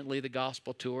patiently the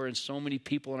gospel to her and so many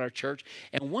people in our church.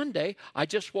 And one day I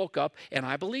just woke up and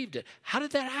I believed it. How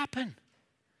did that happen?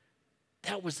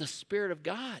 That was the Spirit of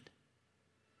God.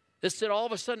 That said all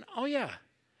of a sudden, oh yeah,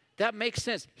 that makes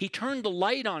sense. He turned the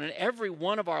light on in every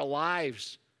one of our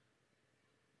lives.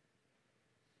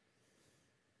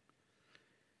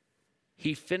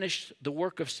 He finished the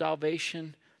work of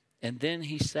salvation and then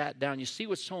he sat down. You see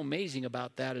what's so amazing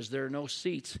about that is there are no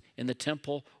seats in the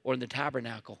temple or in the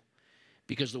tabernacle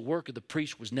because the work of the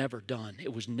priest was never done.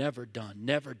 It was never done,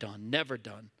 never done, never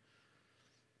done.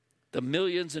 The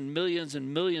millions and millions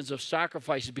and millions of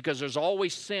sacrifices because there's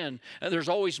always sin and there's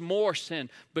always more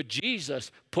sin. But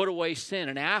Jesus put away sin.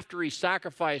 And after he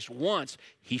sacrificed once,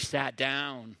 he sat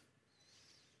down.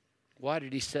 Why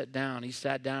did he sit down? He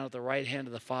sat down at the right hand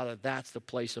of the Father. That's the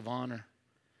place of honor.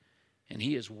 And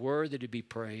he is worthy to be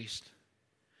praised.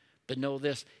 But know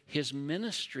this, his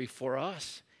ministry for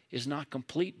us is not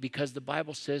complete because the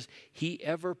Bible says he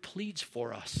ever pleads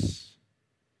for us.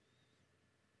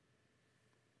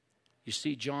 You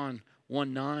see John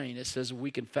 1:9, it says if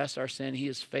we confess our sin, he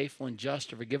is faithful and just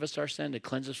to forgive us our sin, to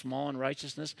cleanse us from all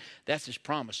unrighteousness. That's his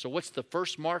promise. So what's the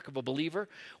first mark of a believer?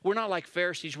 We're not like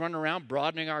Pharisees running around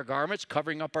broadening our garments,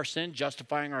 covering up our sin,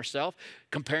 justifying ourselves,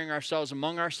 comparing ourselves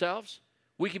among ourselves.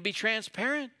 We can be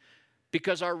transparent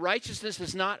because our righteousness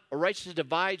is not a righteousness that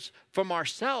divides from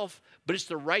ourselves, but it's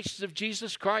the righteousness of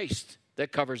Jesus Christ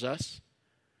that covers us.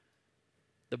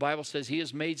 The Bible says he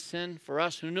has made sin for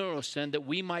us who know no sin, that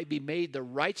we might be made the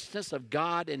righteousness of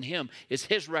God in him. It's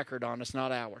his record on us,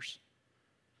 not ours.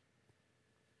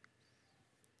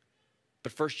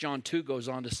 But 1 John 2 goes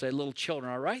on to say, little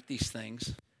children, I write these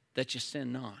things that you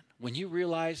sin not. When you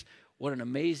realize what an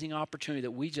amazing opportunity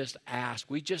that we just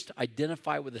ask, we just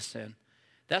identify with the sin.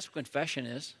 That's what confession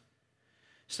is.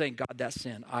 saying, God, that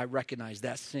sin, I recognize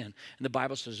that sin. And the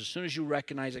Bible says as soon as you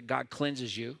recognize it, God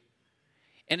cleanses you.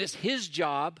 And it's his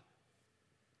job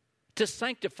to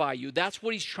sanctify you. That's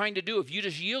what he's trying to do. If you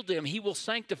just yield to him, he will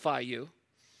sanctify you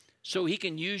so he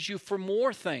can use you for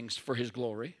more things for his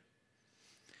glory.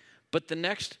 But the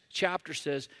next chapter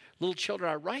says, little children,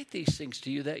 I write these things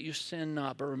to you that you sin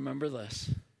not. But remember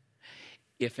this,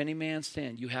 if any man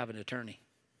sin, you have an attorney.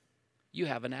 You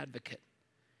have an advocate.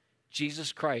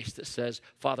 Jesus Christ that says,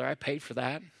 Father, I paid for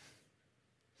that.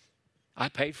 I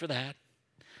paid for that.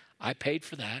 I paid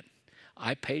for that.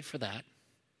 I paid for that.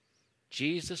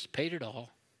 Jesus paid it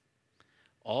all.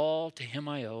 All to him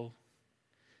I owe.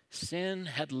 Sin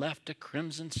had left a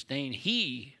crimson stain.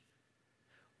 He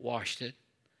washed it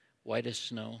white as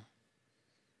snow.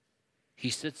 He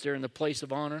sits there in the place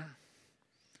of honor.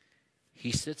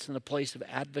 He sits in the place of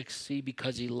advocacy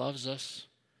because he loves us.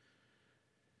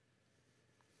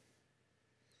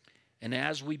 And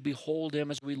as we behold him,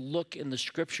 as we look in the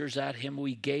scriptures at him,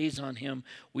 we gaze on him,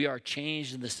 we are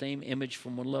changed in the same image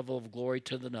from one level of glory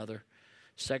to another.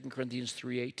 2 Corinthians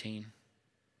 3:18.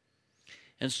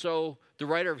 And so the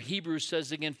writer of Hebrews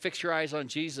says again, fix your eyes on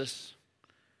Jesus.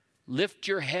 Lift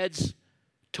your heads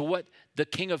to what the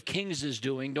King of Kings is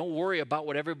doing. Don't worry about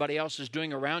what everybody else is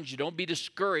doing around you. Don't be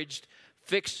discouraged.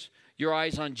 Fix your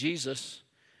eyes on Jesus.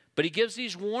 But he gives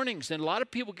these warnings, and a lot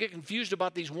of people get confused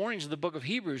about these warnings in the book of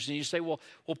Hebrews. And you say, well,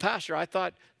 Pastor, I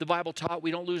thought the Bible taught we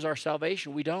don't lose our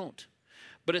salvation. We don't.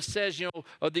 But it says,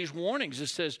 of these warnings, it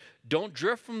says, don't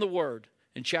drift from the word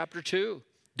in chapter 2.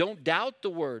 Don't doubt the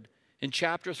word in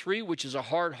chapter 3, which is a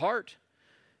hard heart.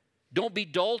 Don't be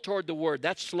dull toward the word.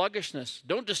 That's sluggishness.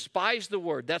 Don't despise the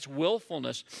word. That's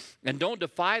willfulness. And don't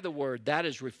defy the word. That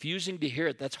is refusing to hear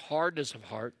it. That's hardness of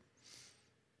heart.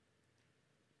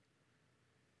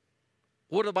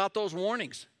 What about those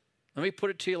warnings? Let me put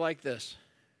it to you like this.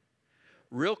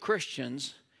 Real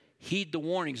Christians heed the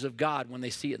warnings of God when they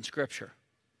see it in Scripture.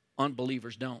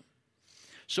 Unbelievers don't.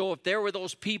 So if there were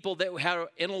those people that had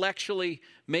intellectually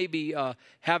maybe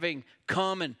having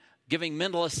come and giving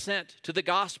mental assent to the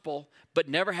gospel, but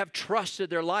never have trusted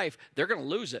their life, they're going to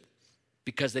lose it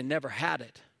because they never had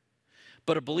it.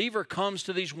 But a believer comes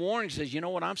to these warnings and says, you know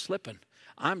what, I'm slipping.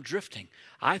 I'm drifting.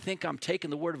 I think I'm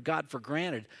taking the word of God for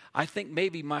granted. I think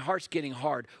maybe my heart's getting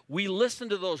hard. We listen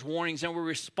to those warnings and we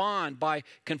respond by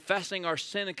confessing our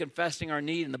sin and confessing our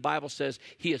need. And the Bible says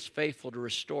he is faithful to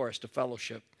restore us to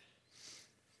fellowship.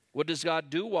 What does God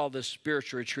do while this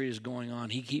spiritual retreat is going on?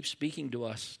 He keeps speaking to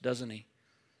us, doesn't he?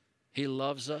 He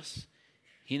loves us.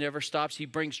 He never stops. He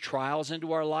brings trials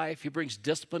into our life. He brings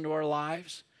discipline to our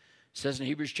lives. It says in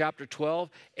Hebrews chapter 12,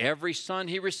 every son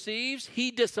he receives, he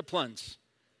disciplines.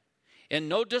 And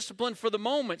no discipline for the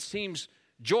moment seems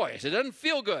joyous. It doesn't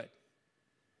feel good.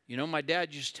 My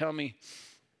dad used to tell me,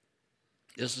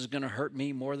 this is going to hurt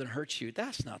me more than it hurts you.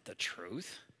 That's not the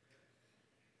truth.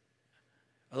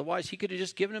 Otherwise, he could have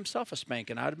just given himself a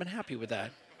spanking. I would have been happy with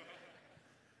that.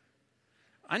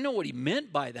 I know what he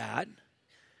meant by that.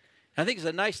 I think it's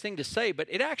a nice thing to say, but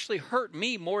it actually hurt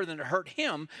me more than it hurt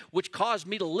him, which caused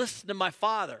me to listen to my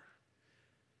father.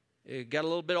 It got a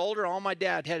little bit older. All my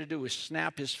dad had to do was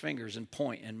snap his fingers and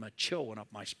point, and my chill went up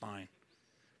my spine.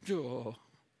 Oh.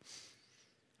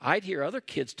 I'd hear other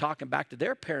kids talking back to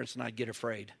their parents, and I'd get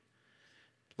afraid.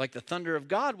 Like the thunder of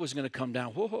God was going to come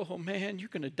down. Whoa, man, you're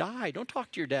going to die. Don't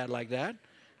talk to your dad like that.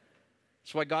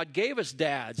 That's why God gave us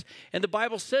dads. And the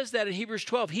Bible says that in Hebrews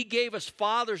 12. He gave us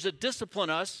fathers that discipline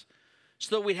us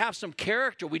so that we'd have some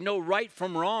character. We'd know right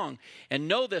from wrong. And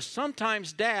know this,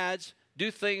 sometimes dads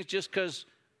do things just because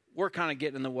we're kind of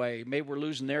getting in the way. Maybe we're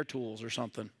losing their tools or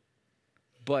something.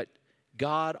 But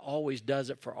God always does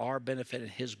it for our benefit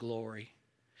and his glory.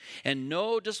 And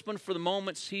no discipline for the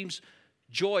moment seems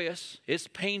joyous. It's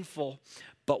painful.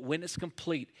 But when it's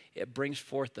complete, it brings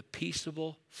forth the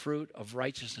peaceable fruit of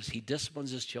righteousness. He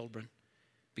disciplines his children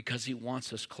because he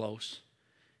wants us close.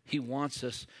 He wants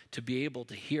us to be able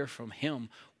to hear from him,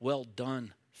 well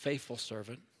done, faithful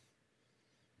servant.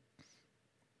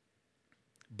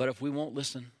 But if we won't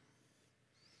listen,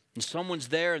 and someone's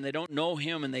there and they don't know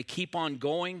him and they keep on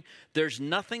going, there's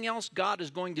nothing else God is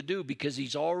going to do because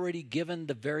he's already given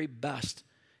the very best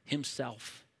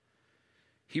himself.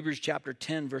 Hebrews chapter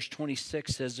 10, verse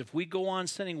 26 says, if we go on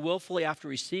sinning willfully after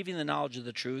receiving the knowledge of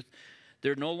the truth,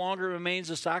 there no longer remains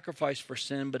a sacrifice for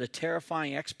sin, but a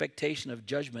terrifying expectation of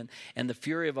judgment and the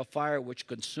fury of a fire which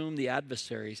consume the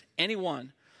adversaries.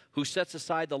 Anyone who sets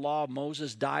aside the law of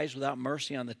Moses dies without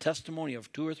mercy on the testimony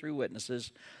of 2 or 3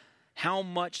 witnesses. How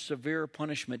much severe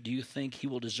punishment do you think he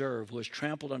will deserve who has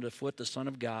trampled underfoot the Son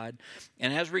of God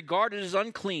and has regarded as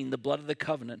unclean the blood of the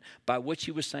covenant by which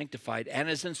he was sanctified and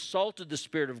has insulted the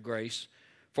Spirit of grace?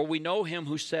 For we know him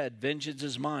who said, vengeance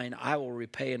is mine, I will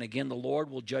repay, and again the Lord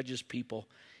will judge his people.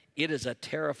 It is a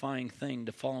terrifying thing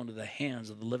to fall into the hands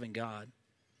of the living God.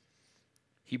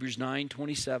 Hebrews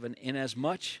 9:27,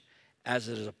 inasmuch as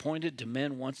it is appointed to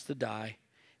men once to die,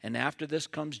 and after this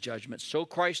comes judgment, so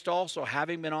Christ also,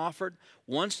 having been offered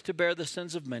once to bear the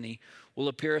sins of many, will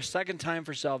appear a second time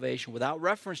for salvation without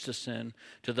reference to sin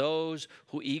to those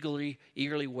who eagerly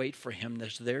wait for him.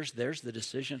 There's the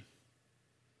decision.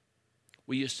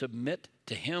 Will you submit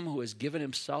to him who has given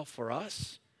himself for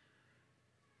us,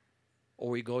 or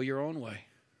will you go your own way?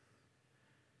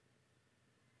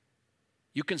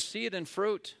 You can see it in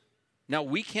fruit. Now,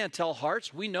 we can't tell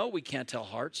hearts. We know we can't tell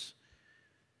hearts.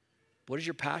 What is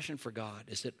your passion for God?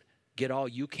 Is it get all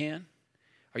you can?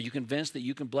 Are you convinced that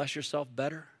you can bless yourself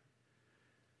better?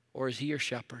 Or is he your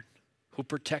shepherd who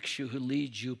protects you, who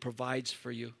leads you, provides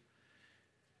for you?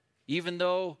 Even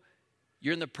though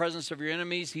you're in the presence of your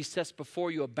enemies, he sets before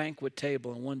you a banquet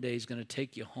table, and one day he's going to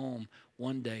take you home,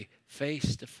 one day,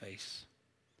 face to face.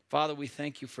 Father, we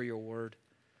thank you for your word.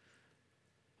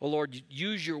 Oh, Lord,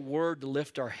 use your word to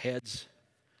lift our heads,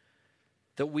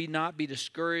 that we not be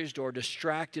discouraged or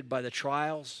distracted by the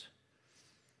trials,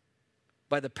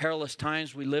 by the perilous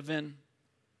times we live in.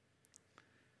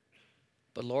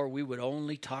 But, Lord, we would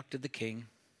only talk to the King,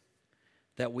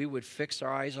 that we would fix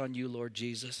our eyes on you, Lord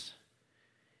Jesus.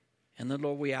 And then,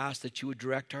 Lord, we ask that you would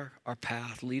direct our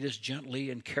path, lead us gently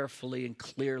and carefully and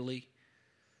clearly,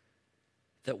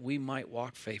 that we might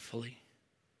walk faithfully.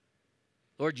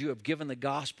 Lord, you have given the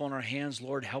gospel in our hands.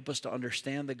 Lord, help us to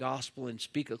understand the gospel and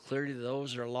speak it clearly to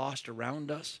those that are lost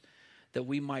around us, that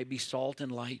we might be salt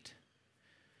and light,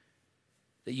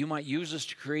 that you might use us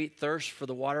to create thirst for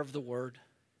the water of the word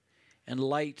and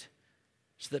light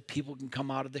so that people can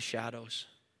come out of the shadows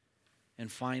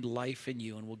and find life in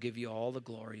you, and we'll give you all the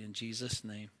glory. In Jesus'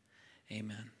 name,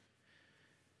 amen.